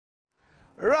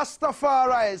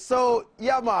Rastafari. So,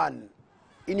 yeah, man,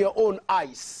 in your own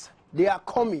eyes, they are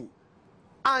coming.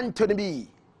 Anthony B.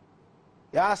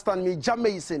 You understand me?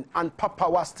 Jamaican and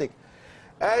Paapa Wastik.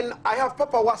 And I have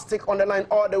Paapa Wastik on the line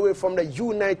all the way from the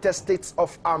United States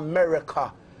of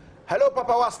America. Hello,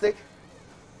 Paapa Wastik.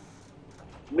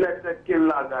 Blessed King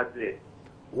Lagazee.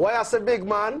 Why I say big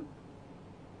man?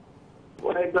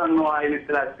 Well, I don't know how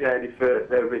little I say the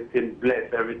first, everything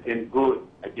blessed, everything good.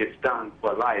 I give thanks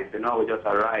for life, you know, we just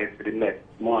arrived for the next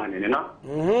morning, you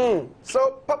know.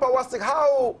 So, Paapa Wastik,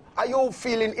 how are you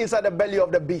feeling inside the belly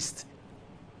of the beast?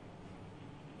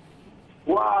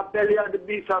 Well, belly of the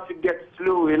beast has to get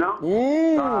slow, you know.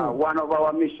 One of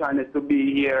our mission is to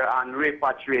be here and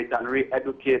repatriate and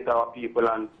re-educate our people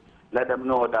and let them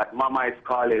know that Mama is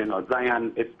calling, you know,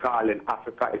 Zion is calling,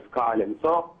 Africa is calling.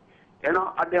 So, you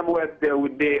know, at them work there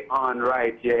with day on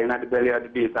right here in the belly of the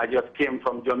beast. I just came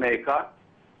from Jamaica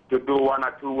to do 1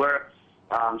 or 2 works,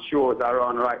 shows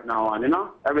around right now, and you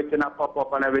know, everything I pop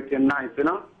up and everything nice, you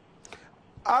know.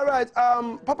 All right,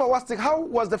 Paapa Wastik, how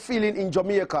was the feeling in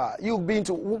Jamaica? You've been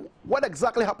to, what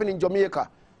exactly happened in Jamaica?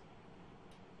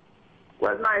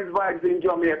 Well, nice vibes in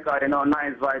Jamaica, you know,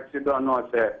 nice vibes, you don't know,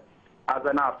 say, as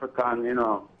an African, you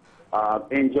know,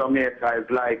 in Jamaica is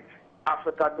like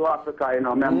Africa to Africa, you know,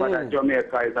 remember that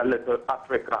Jamaica is a little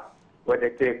Africa, where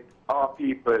they take our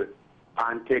people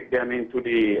and take them into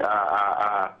the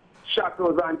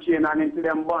shackles and chain and into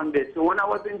them bondage. So when I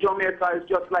was in Jamaica, it's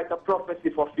just like a prophecy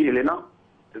fulfilled, you know.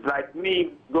 It's like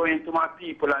me going to my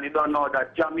people and you don't know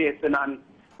that Jamaican and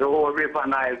the whole River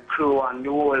Nile crew and the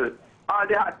whole, all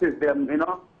the artists, them, you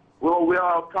know, we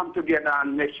all come together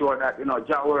and make sure that, you know,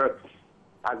 Jah work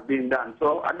has been done.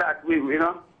 So at that, you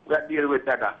know, we deal with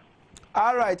that.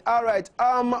 All right, all right.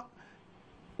 Paapa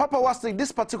Wastik,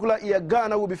 this particular year,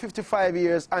 Ghana will be 55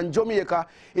 years and Jamaica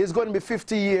is going to be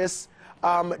 50 years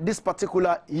this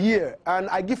particular year. And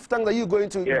I give thanks that you're going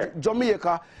to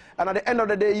Jamaica, and at the end of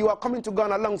the day, you are coming to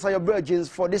Ghana alongside your virgins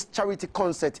for this charity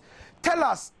concert. Tell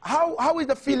us, how is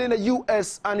the feel in the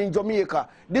U.S. and in Jamaica?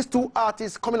 These two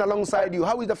artists coming alongside you,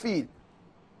 how is the feel?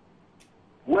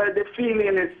 Well, the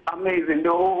feeling is amazing.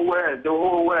 The whole world,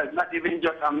 not even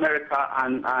just America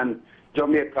and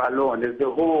Jamaica alone. It's the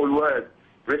whole world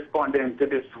responding to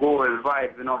this whole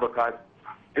vibe, you know, because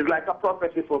it's like a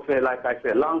prophecy fulfilled, like I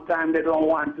said. Long time they don't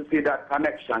want to see that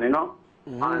connection, you know?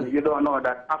 And you don't know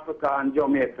that Africa and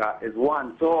Jamaica is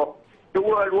one. So the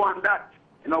world wants that.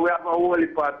 You know, we have a holy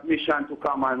part mission to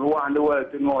come and we want the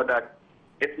world to know that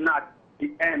it's not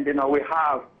the end. You know, we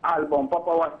have album,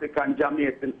 Paapa Wastik and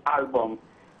Jamaican album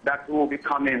that will be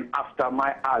coming after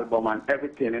my album and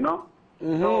everything, you know?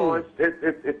 So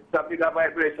it's a bigger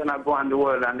vibration I go on the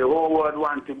world, and the whole world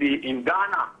wants to be in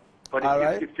Ghana for the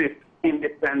 55th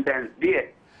Independence Day.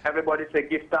 Everybody say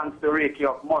give thanks to Ricky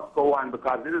of Mosco one,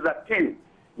 because this is a thing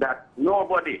that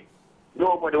nobody,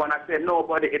 when I say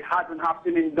nobody, it hasn't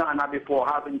happened in Ghana before,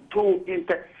 having 2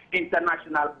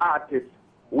 international artists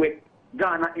with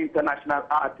Ghana international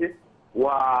artists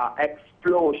were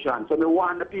explosion. So we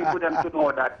want the people them to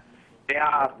know that they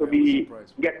have to be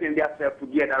getting themselves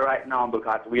together right now,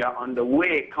 because we are on the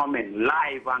way coming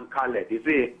live and colored, you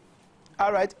see.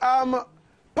 All right. Paapa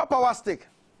Wastik,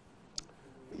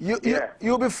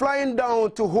 you'll be flying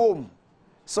down to home.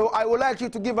 So I would like you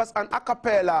to give us an a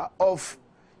cappella of,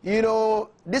 you know,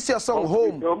 this your song,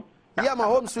 Home. Yeah, my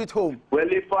Home Sweet Home. Well,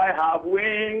 if I have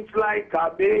wings like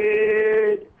a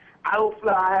bird, I'll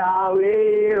fly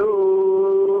away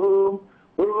home.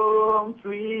 Home,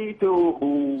 sweet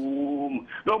home.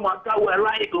 No matter where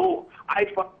I go, I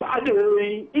follow.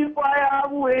 If I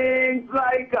have wings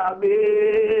like a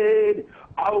bird,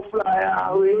 I'll fly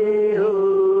away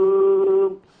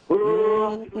home.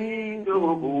 Home, sweet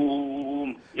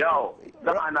home. Yo,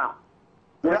 Ghana,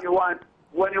 when you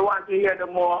want to hear the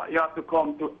more, you have to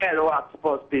come to LOX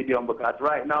Sports Stadium, because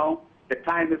right now the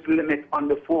time is limit on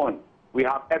the phone. We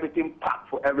have everything packed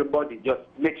for everybody. Just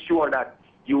make sure that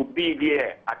you be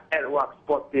there at LOX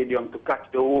Sports Stadium to catch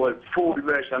the whole full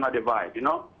version of the vibe, you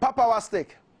know? Paapa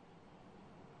Wastik.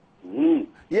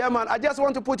 Yeah, man, I just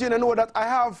want to put in a note that I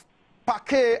have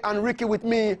Paake and Ricky with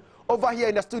me over here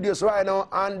in the studios right now,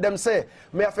 and them say,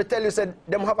 may I tell you, said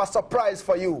them have a surprise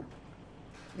for you.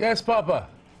 Yes, Paapa.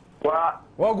 What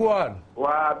go on?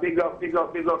 Well, big up, you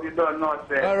don't know,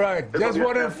 say. All right, just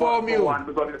want to inform you.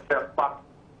 Because it's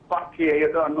Paake, you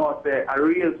don't know, say, a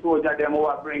real soldier, them who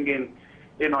are bringing,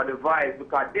 you know, the vibe,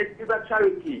 because this is a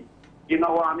charity. You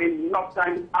know what I mean? Enough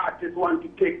times artists want to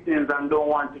take things and don't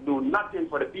want to do nothing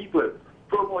for the people.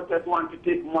 Promoters want to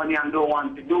take money and don't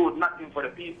want to do nothing for the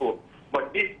people.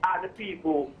 But these are the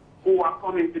people who are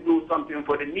coming to do something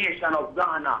for the nation of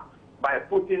Ghana, by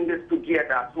putting this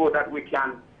together so that we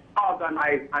can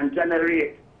organize and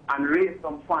generate and raise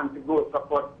some funds to go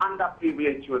support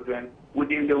underprivileged children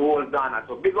within the whole Ghana.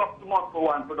 So big up to Mosco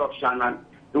One Production and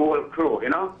the whole crew, you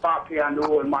know, Paapa and the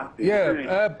whole Mosco.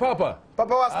 Yeah, Papa.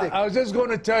 Papa Wastik. I was just going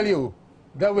to tell you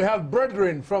that we have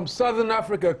brethren from Southern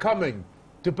Africa coming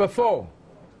to perform.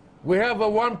 We have a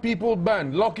One People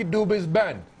band, Lucky Dube's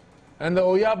band, and the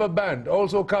Oyaba band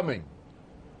also coming.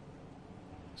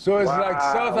 So it's like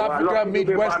South Africa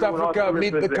meet West Africa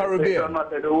meet the Caribbean.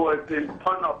 The whole thing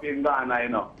turn up in Ghana, you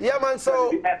know. Yeah, man,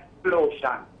 so... The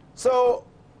explosion. So,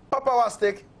 Papa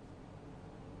Wastik,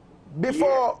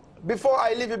 before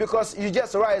I leave you, because you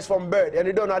just rise from bed, and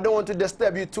I don't want to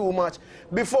disturb you too much.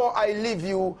 Before I leave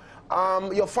you,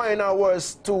 your final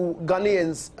words to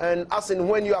Ghanaians, and asking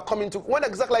when you are coming to, when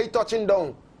exactly are you touching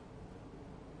down?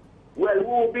 Well, we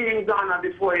will be in Ghana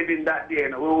before even that day. You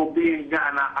know. We will be in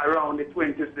Ghana around the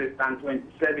 26th and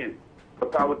 27th.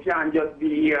 Because we can't just be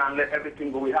here and let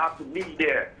everything go. We have to be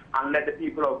there and let the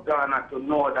people of Ghana to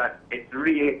know that it's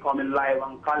really coming live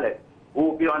and color. We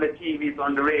will be on the TVs,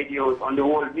 on the radios, on the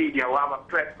whole media. We'll have a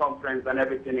press conference and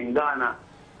everything in Ghana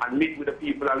and meet with the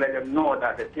people and let them know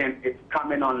that the thing is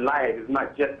coming on live. It's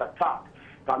not just a talk.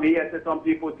 Come here, some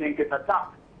people think it's a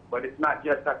talk, but it's not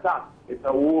just a talk. It's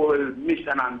a whole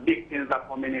mission and big things are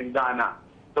coming in Ghana.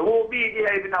 So we'll be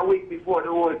here even a week before the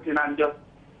whole thing and just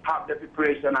have the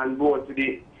preparation and go to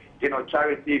the, you know,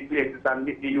 charity places and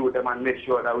meet the youth and make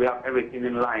sure that we have everything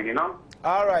in line, you know?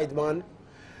 All right, man.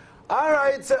 All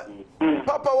right,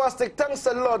 Papa Wastik, thanks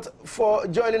a lot for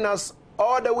joining us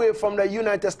all the way from the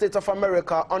United States of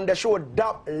America on the show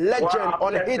Dub Legend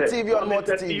on Hit TV on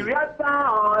Multi TV. Serious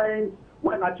times.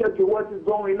 When I check what is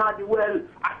going on the well,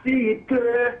 I see it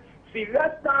clear.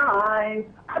 Serious times.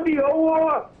 I be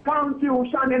over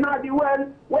confusion in the well.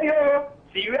 Where you?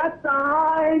 Serious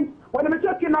times. When I'm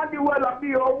checking out the well, I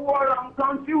be over and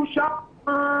confusion.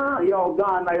 Yo,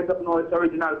 Ghana, you don't know it's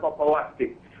original Papa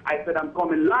Wastik. I said I'm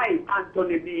coming live,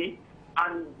 Anthony B.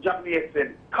 and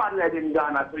Jamaican, colored in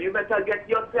Ghana. So you better get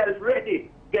yourself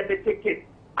ready, get the ticket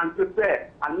and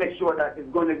prepare and make sure that it's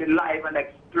going to be live and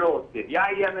explosive. Yeah,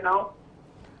 you hear me now?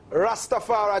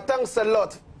 Rastafari, thanks a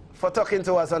lot for talking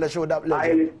to us on the show Dub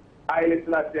Legend. I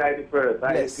Selassie, I the first.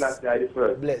 I Selassie, I the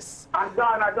first. Bless. And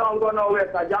Ghana, don't go nowhere,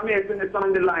 sir. Jamaican is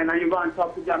on the line and you go and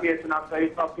talk to Jamaican after you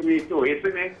talk to me too. You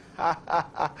see me?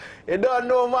 You don't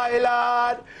know, my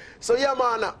lad. So, yeah,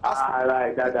 man. All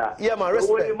right, Dada. Yeah, man,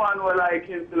 respect. The only man who like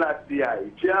him, Selassie,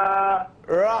 yeah.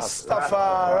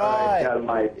 Rastafari.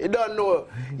 You don't know.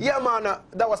 Yeah, man,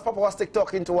 that was Papa Wastik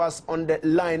talking to us on the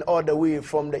line all the way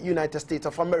from the United States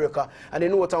of America. And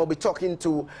in no time, we'll be talking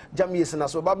to Jamaican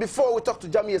as well. But before we talk to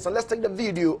Jamaican, let's take the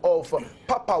video of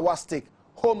Papa Wastik,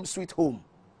 Home Sweet Home.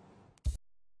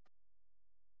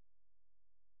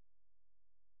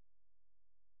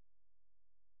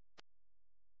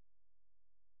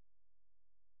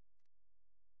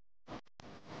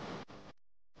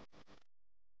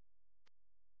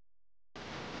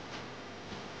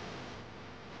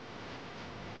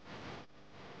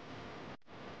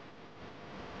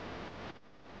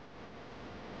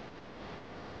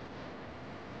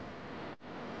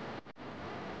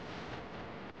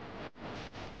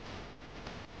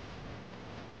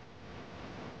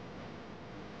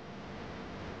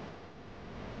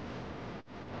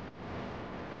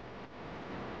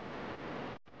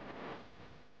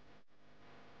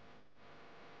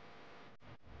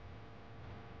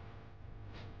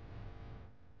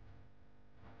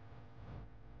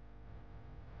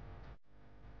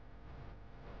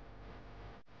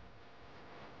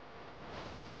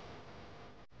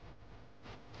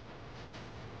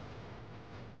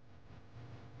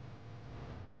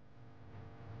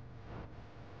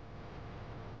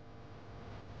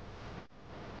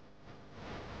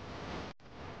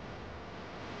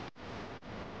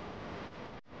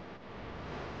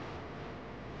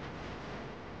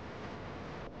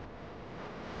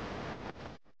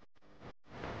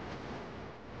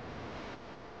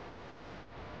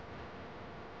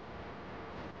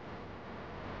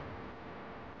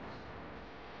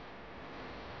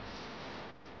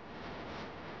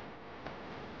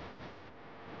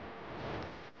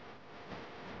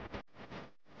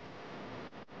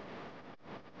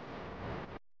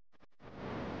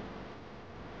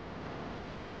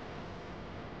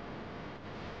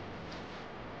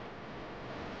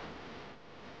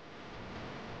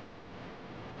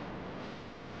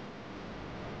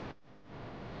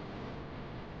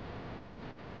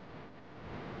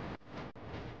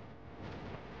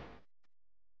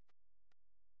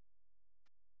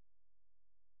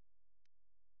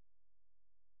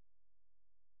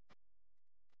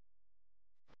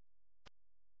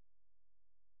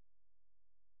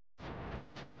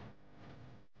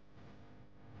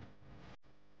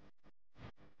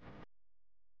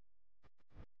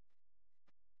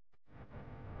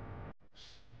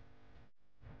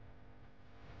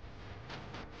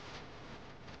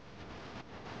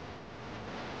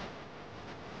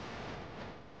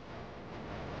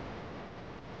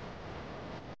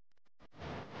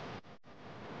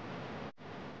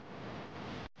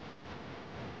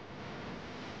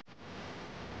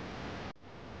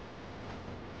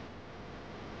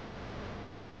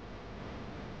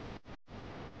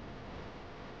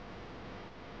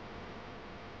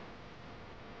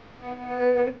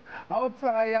 I'll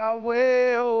fly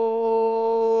away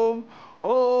home,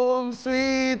 home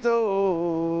sweet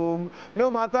home.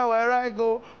 No matter where I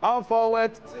go, I'll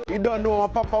forward. You don't know,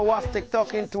 Paapa Wastik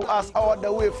talking to us all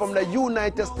the way from the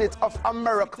United States of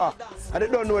America. And they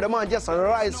don't know, the man just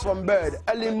rise from bed,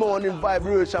 early morning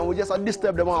vibration. We just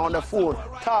disturb the man on the phone,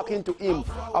 talking to him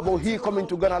about he coming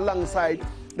to Ghana alongside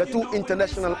the two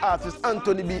international artists,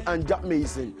 Anthony B and Jack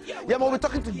Mason. Yeah, man, we're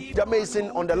talking to Jack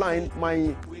Mason on the line.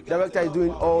 My director is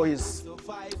doing all his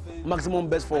maximum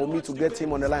best for me to get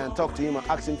him on the line and talk to him and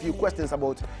ask him a few questions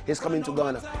about his coming to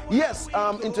Ghana. Yes,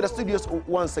 into the studios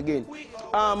once again.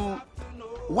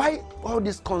 Why all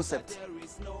this concept?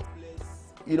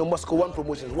 You know, Mosco One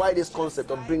Promotions. Why this concept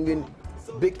of bringing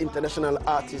big international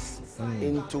artists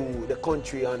into the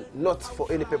country, and not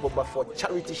for any people but for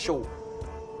charity show?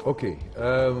 Okay,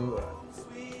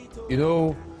 you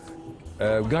know,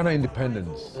 Ghana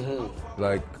independence,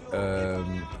 like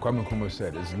Kwame Nkrumah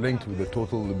said, is linked with the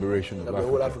total liberation of Africa. The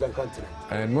whole African continent.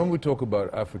 And when we talk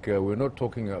about Africa, we're not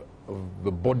talking of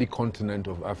the body continent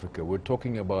of Africa. We're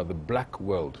talking about the black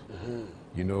world.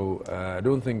 You know, I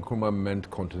don't think Nkrumah meant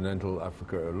continental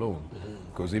Africa alone,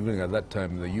 because even at that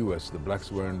time in the US, the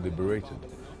blacks weren't liberated.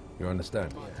 You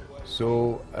understand? Yeah.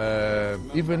 So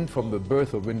even from the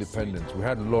birth of independence, we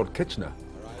had Lord Kitchener,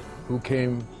 who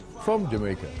came from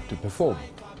Jamaica to perform.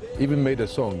 Even made a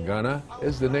song, Ghana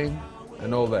is the name,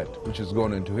 and all that, which has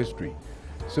gone into history.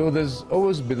 So there's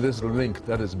always been this link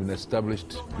that has been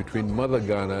established between Mother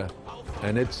Ghana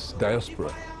and its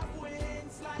diaspora.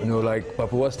 You know, like Paapa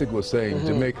Wastik was saying,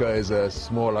 Jamaica is a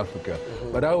small Africa.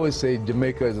 But I always say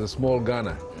Jamaica is a small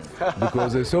Ghana.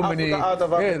 Because there's so many,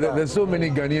 there's so many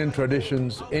Ghanaian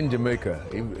traditions in Jamaica,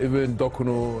 even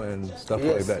Dokuno and stuff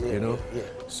like that, you know.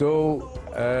 So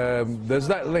there's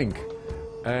that link,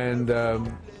 and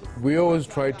we always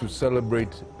try to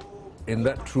celebrate in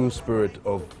that true spirit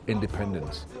of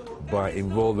independence by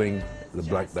involving the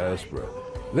black diaspora.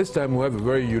 This time we have a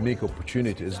very unique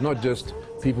opportunity. It's not just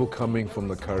people coming from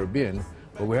the Caribbean,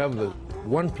 but we have the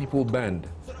One People Band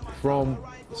from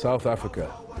South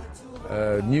Africa,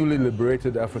 newly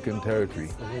liberated African territory,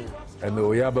 and the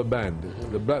Oyaba Band.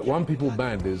 The Black One People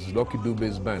Band is Lucky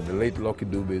Dube's band, the late Lucky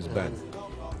Dube's band.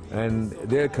 And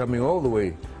they're coming all the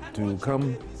way to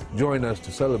come join us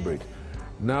to celebrate.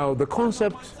 Now, the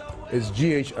concept is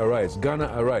GH Arise,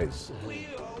 Ghana Arise.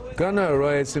 Ghana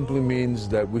Arise simply means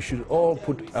that we should all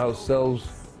put ourselves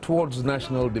towards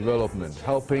national development,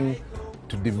 helping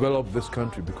to develop this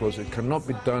country, because it cannot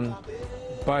be done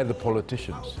by the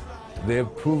politicians. They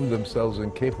have proved themselves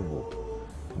incapable.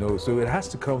 No, so it has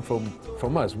to come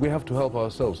from us. We have to help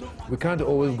ourselves. We can't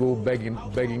always go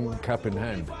begging cap in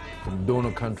hand from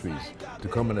donor countries to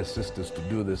come and assist us to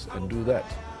do this and do that.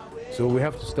 So we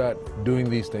have to start doing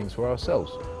these things for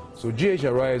ourselves. So GH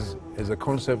Arise is a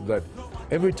concept that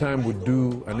every time we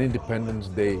do an Independence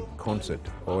Day concert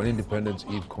or an Independence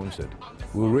Eve concert,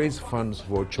 we'll raise funds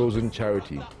for a chosen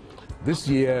charity. This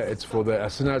year it's for the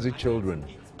Asinazi children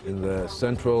in the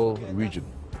central region,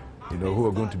 you know, who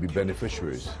are going to be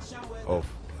beneficiaries of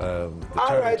the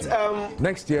charity. All right,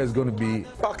 next year is going to be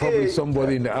probably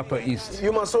somebody in the Upper East.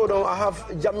 You must hold on. I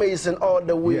have Jack Mason all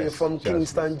the way from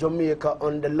Kingston, Jamaica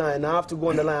on the line. I have to go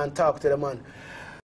on the line and talk to the man.